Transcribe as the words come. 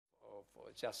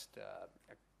just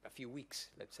a few weeks,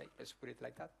 let's say, let's put it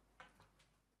like that. I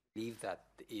believe that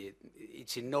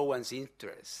it's in no one's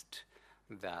interest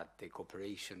that the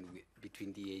cooperation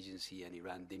between the agency and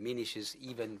Iran diminishes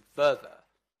even further,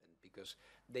 because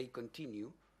they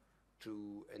continue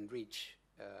to enrich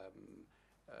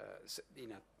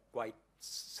in a quite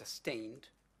sustained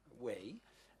way,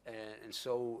 and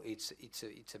so it's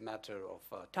a matter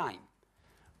of time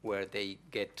where they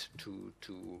get to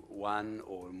one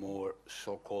or more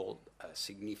so-called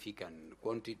significant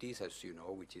quantities, as you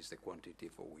know, which is the quantity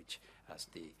for which, as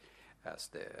the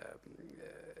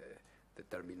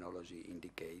terminology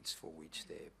indicates, for which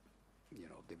the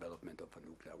development of a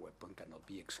nuclear weapon cannot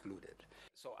be excluded.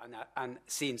 So, and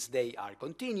since they are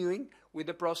continuing with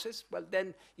the process, well,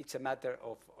 then it's a matter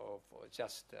of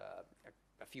just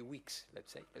a few weeks,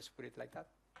 let's say, let's put it like that.